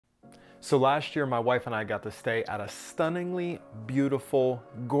So last year, my wife and I got to stay at a stunningly beautiful,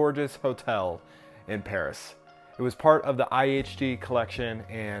 gorgeous hotel in Paris. It was part of the IHG collection,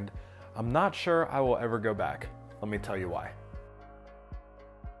 and I'm not sure I will ever go back. Let me tell you why.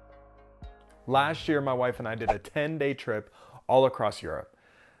 Last year, my wife and I did a 10-day trip all across Europe.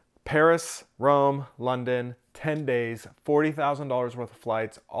 Paris, Rome, London, 10 days, $40,000 worth of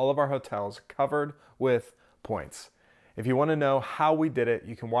flights, all of our hotels covered with points. If you want to know how we did it,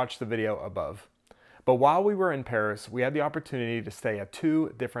 you can watch the video above. But while we were in Paris, we had the opportunity to stay at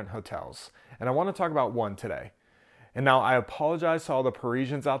 2 different hotels. And I want to talk about one today. And now I apologize to all the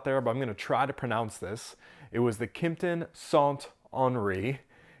Parisians out there, but I'm going to try to pronounce this. It was the Kimpton St Honoré,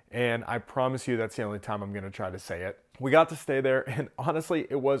 and I promise you that's the only time I'm going to try to say it. We got to stay there, and honestly,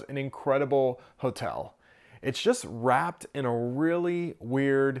 it was an incredible hotel. It's just wrapped in a really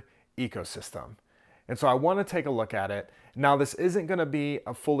weird ecosystem. And so I want to take a look at it. Now, this isn't going to be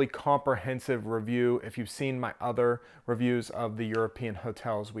a fully comprehensive review. If you've seen my other reviews of the European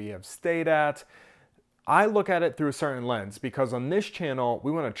hotels we have stayed at, I look at it through a certain lens because on this channel,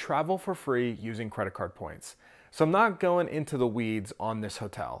 we want to travel for free using credit card points. So I'm not going into the weeds on this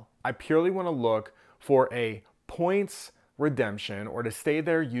hotel. I purely want to look for a points redemption or to stay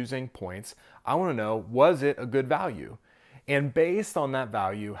there using points. I want to know, was it a good value? And based on that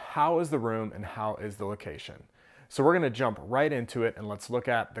value, how is the room and how is the location? So we're going to jump right into it and let's look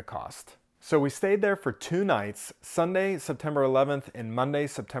at the cost. So we stayed there for 2 nights, Sunday, September 11th and Monday,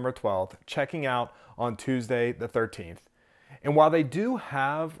 September 12th, checking out on Tuesday, the 13th. And while they do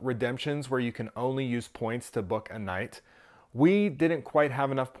have redemptions where you can only use points to book a night, we didn't quite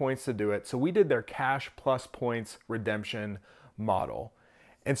have enough points to do it. So we did their cash plus points redemption model.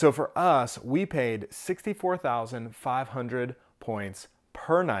 And so for us, we paid 64,500 points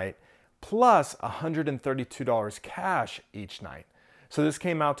per night plus $132 cash each night. So this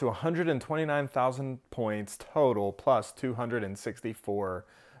came out to 129,000 points total plus $264.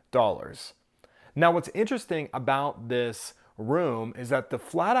 Now what's interesting about this room is that the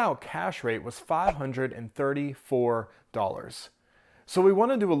flat out cash rate was $534. So we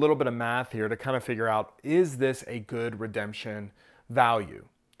want to do a little bit of math here to kind of figure out, is this a good redemption value?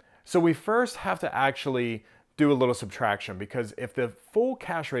 So we first have to actually do a little subtraction because if the full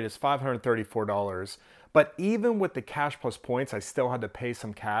cash rate is $534, but even with the cash plus points, I still had to pay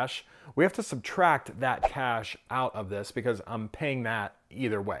some cash, we have to subtract that cash out of this because I'm paying that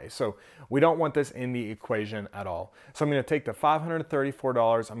either way. So we don't want this in the equation at all. So I'm going to take the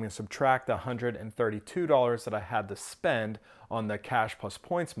 $534, I'm going to subtract the $132 that I had to spend on the cash plus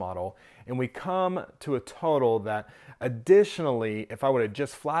points model, and we come to a total that additionally, if I would have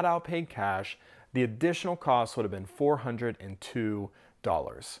just flat out paid cash, the additional cost would have been $402.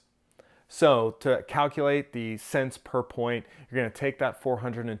 So to calculate the cents per point, you're going to take that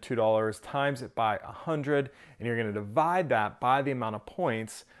 $402 times it by 100, and you're going to divide that by the amount of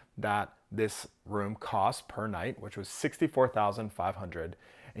points that this room cost per night, which was 64,500,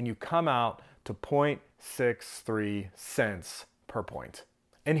 and you come out to 0.63 cents per point.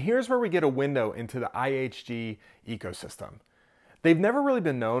 And here's where we get a window into the IHG ecosystem. They've never really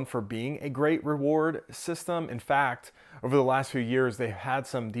been known for being a great reward system. In fact, over the last few years, they've had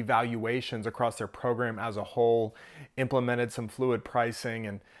some devaluations across their program as a whole, implemented some fluid pricing,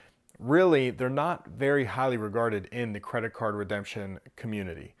 and really, they're not very highly regarded in the credit card redemption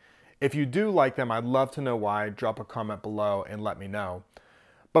community. If you do like them, I'd love to know why. Drop a comment below and let me know.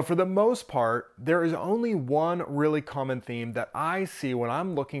 But for the most part, there is only one really common theme that I see when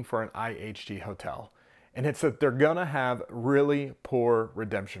I'm looking for an IHG hotel. And it's that they're gonna have really poor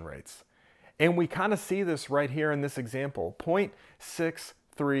redemption rates. And we kind of see this right here in this example,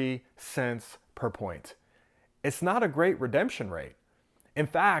 0.63 cents per point. It's not a great redemption rate. In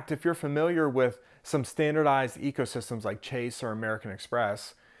fact, if you're familiar with some standardized ecosystems like Chase or American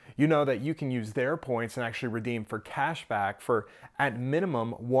Express, you know that you can use their points and actually redeem for cash back for at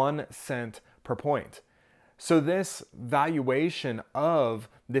minimum 1 cent per point. So this valuation of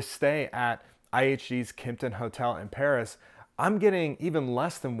this stay at IHG's Kimpton Hotel in Paris, I'm getting even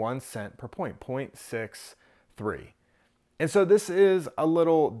less than 1 cent per point, 0.63. And so this is a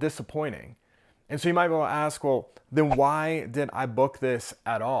little disappointing. And so you might be able to ask, well, then why did I book this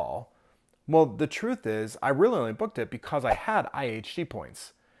at all? Well, the truth is I really only booked it because I had IHG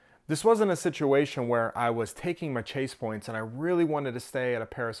points. This wasn't a situation where I was taking my Chase points and I really wanted to stay at a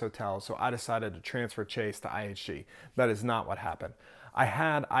Paris hotel, so I decided to transfer Chase to IHG. That is not what happened. I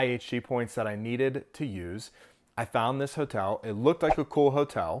had IHG points that I needed to use. I found this hotel. It looked like a cool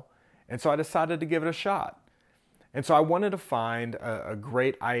hotel, and so I decided to give it a shot. And so I wanted to find a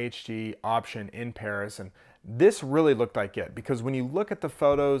great IHG option in Paris, and This really looked like it, because when you look at the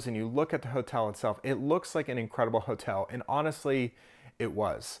photos and you look at the hotel itself, it looks like an incredible hotel, and honestly, it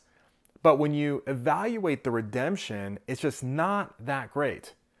was. But when you evaluate the redemption, it's just not that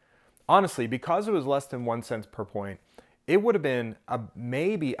great. Honestly, because it was less than 1 cent per point, it would have been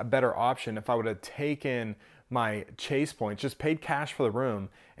maybe a better option if I would have taken my Chase points, just paid cash for the room,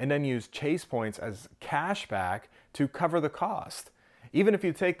 and then used Chase points as cash back to cover the cost. Even if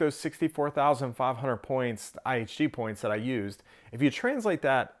you take those 64,500 points, IHG points that I used, if you translate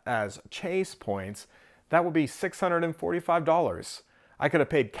that as Chase points, that would be $645. I could have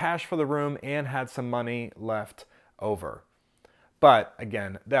paid cash for the room and had some money left over. But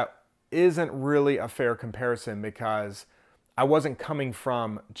again, that isn't really a fair comparison because I wasn't coming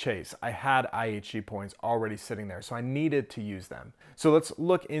from Chase. I had IHG points already sitting there, so I needed to use them. So let's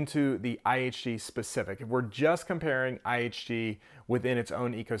look into the IHG specific. If we're just comparing IHG within its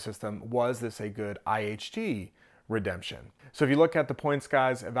own ecosystem, was this a good IHG redemption? So if you look at the Points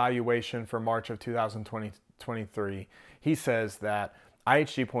Guy's evaluation for March of 2023, he says that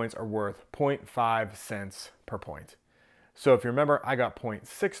IHG points are worth 0.5 cents per point. So if you remember, I got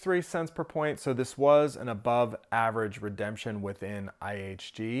 0.63 cents per point. So this was an above average redemption within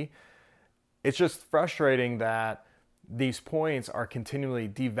IHG. It's just frustrating that these points are continually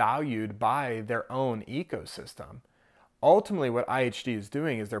devalued by their own ecosystem. Ultimately, what IHG is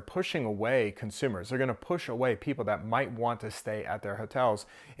doing is they're pushing away consumers. They're going to push away people that might want to stay at their hotels.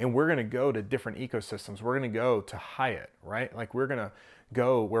 And we're going to go to different ecosystems. We're going to go to Hyatt, right? Like we're going to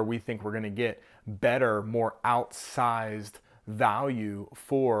go where we think we're going to get better, more outsized value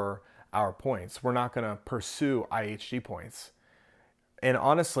for our points. We're not going to pursue IHG points. And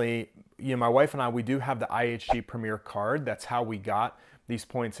honestly, my wife and I, we do have the IHG Premier card. That's how we got these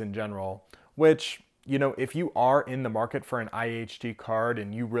points in general, which, if you are in the market for an IHG card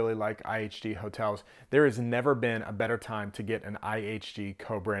and you really like IHG hotels, there has never been a better time to get an IHG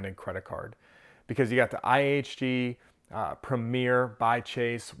co-branded credit card, because you got the IHG Premier by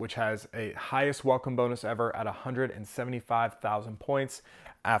Chase, which has a highest welcome bonus ever at 175,000 points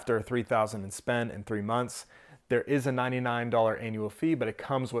after 3,000 in spend in 3 months. There is a $99 annual fee, but it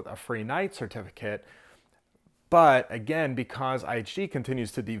comes with a free night certificate. But again, because IHG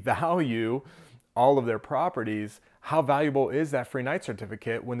continues to devalue all of their properties, how valuable is that free night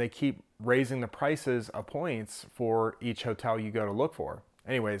certificate when they keep raising the prices of points for each hotel you go to look for?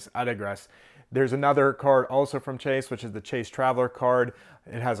 Anyways, I digress. There's another card also from Chase, which is the Chase Traveler card.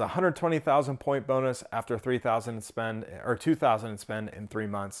 It has a 120,000 point bonus after 3,000 in spend, or 2,000 in spend in 3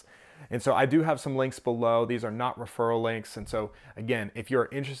 months. And so I do have some links below. These are not referral links. And so again, if you're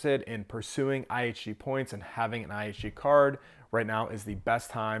interested in pursuing IHG points and having an IHG card, right now is the best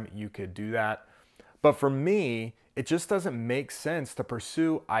time you could do that. But for me, it just doesn't make sense to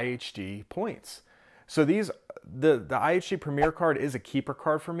pursue IHG points. So the IHG Premier card is a keeper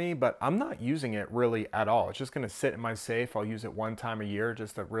card for me, but I'm not using it really at all. It's just going to sit in my safe. I'll use it one time a year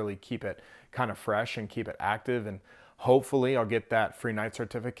just to really keep it kind of fresh and keep it active. And hopefully I'll get that free night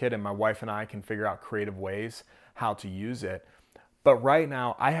certificate and my wife and I can figure out creative ways how to use it. But right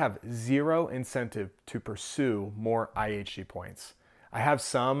now I have zero incentive to pursue more IHG points. I have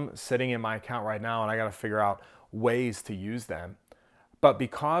some sitting in my account right now and I got to figure out ways to use them. But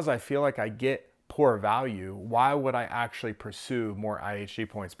because I feel like I get poor value, why would I actually pursue more IHG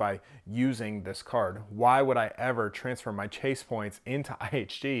points by using this card? Why would I ever transfer my Chase points into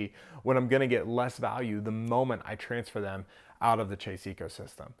IHG when I'm going to get less value the moment I transfer them out of the Chase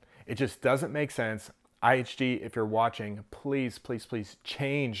ecosystem? It just doesn't make sense. IHG, if you're watching, please, please, please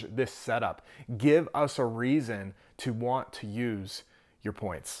change this setup. Give us a reason to want to use your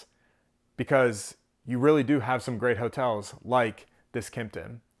points, because you really do have some great hotels like this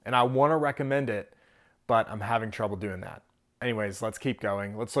Kimpton. And I want to recommend it, but I'm having trouble doing that. Anyways, let's keep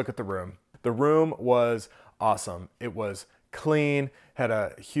going. Let's look at the room. The room was awesome. It was clean, had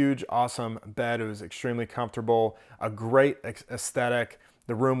a huge, awesome bed. It was extremely comfortable, a great aesthetic.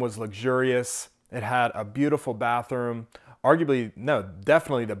 The room was luxurious. It had a beautiful bathroom. Arguably, no,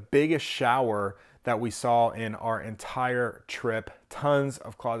 definitely the biggest shower that we saw in our entire trip. Tons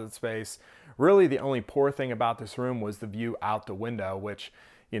of closet space. Really, the only poor thing about this room was the view out the window, which,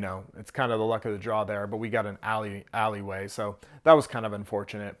 it's kind of the luck of the draw there, but we got an alleyway, so that was kind of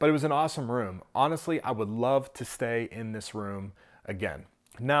unfortunate. But it was an awesome room. Honestly, I would love to stay in this room again.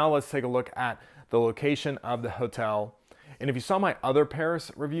 Now let's take a look at the location of the hotel. And if you saw my other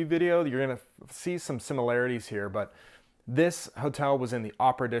Paris review video, you're gonna see some similarities here, but this hotel was in the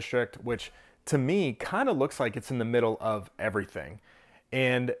Opera District, which to me kind of looks like it's in the middle of everything.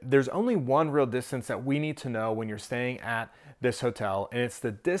 And there's only one real distance that we need to know when you're staying at this hotel, and it's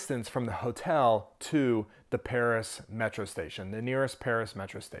the distance from the hotel to the Paris metro station, the nearest Paris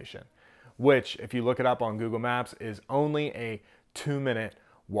metro station, which, if you look it up on Google Maps, is only a 2-minute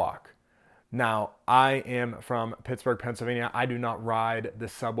walk. Now, I am from Pittsburgh, Pennsylvania. I do not ride the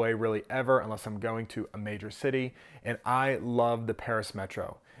subway really ever unless I'm going to a major city, and I love the Paris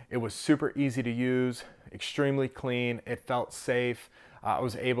metro. It was super easy to use, extremely clean, it felt safe. I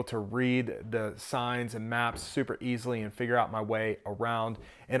was able to read the signs and maps super easily and figure out my way around.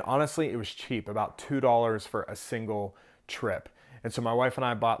 And honestly, it was cheap, about $2 for a single trip. And so my wife and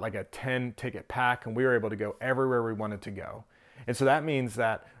I bought like a 10-ticket pack, and we were able to go everywhere we wanted to go. And so that means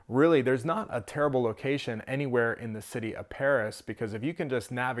that really there's not a terrible location anywhere in the city of Paris, because if you can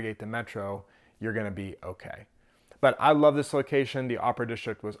just navigate the metro, you're gonna be okay. But I love this location. The Opera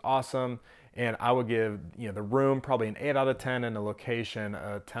District was awesome, and I would give the room probably an 8 out of 10 and the location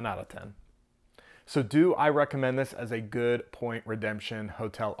a 10 out of 10. So do I recommend this as a good point redemption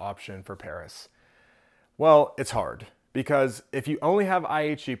hotel option for Paris? Well, it's hard, because if you only have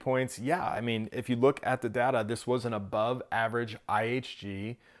IHG points, yeah, I mean, if you look at the data, this was an above average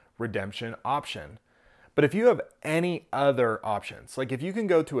IHG redemption option. But if you have any other options, like if you can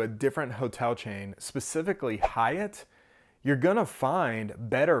go to a different hotel chain, specifically Hyatt, you're gonna find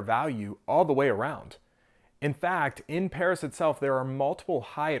better value all the way around. In fact, in Paris itself, there are multiple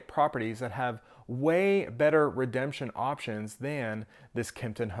Hyatt properties that have way better redemption options than this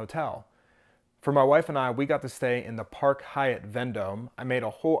Kimpton hotel. For my wife and I, we got to stay in the Park Hyatt Vendôme. I made a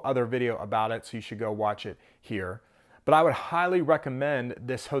whole other video about it, so you should go watch it here. But I would highly recommend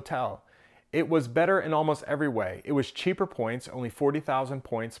this hotel. It was better in almost every way. It was cheaper points, only 40,000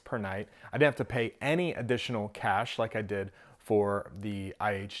 points per night. I didn't have to pay any additional cash like I did for the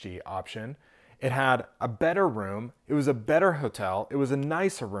IHG option. It had a better room. It was a better hotel. It was a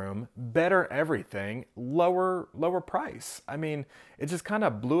nicer room, better everything, lower price. I mean, it just kind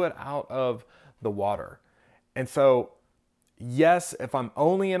of blew it out of the water. And so, yes, if I'm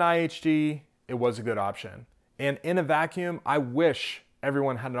only in IHG, it was a good option. And in a vacuum, I wish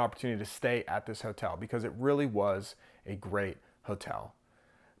everyone had an opportunity to stay at this hotel, because it really was a great hotel.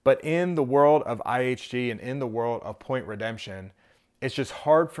 But in the world of IHG and in the world of point redemption, it's just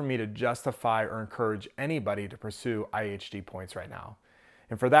hard for me to justify or encourage anybody to pursue IHG points right now.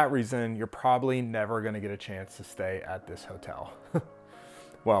 And for that reason, you're probably never gonna get a chance to stay at this hotel.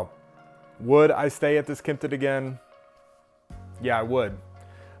 Well, would I stay at this Kimpton again? Yeah, I would.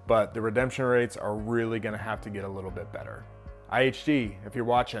 But the redemption rates are really gonna have to get a little bit better. IHG, if you're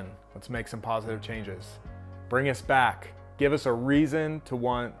watching, let's make some positive changes. Bring us back. Give us a reason to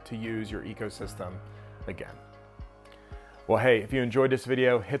want to use your ecosystem again. Well, hey, if you enjoyed this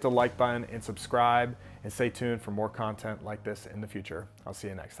video, hit the like button and subscribe, and stay tuned for more content like this in the future. I'll see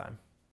you next time.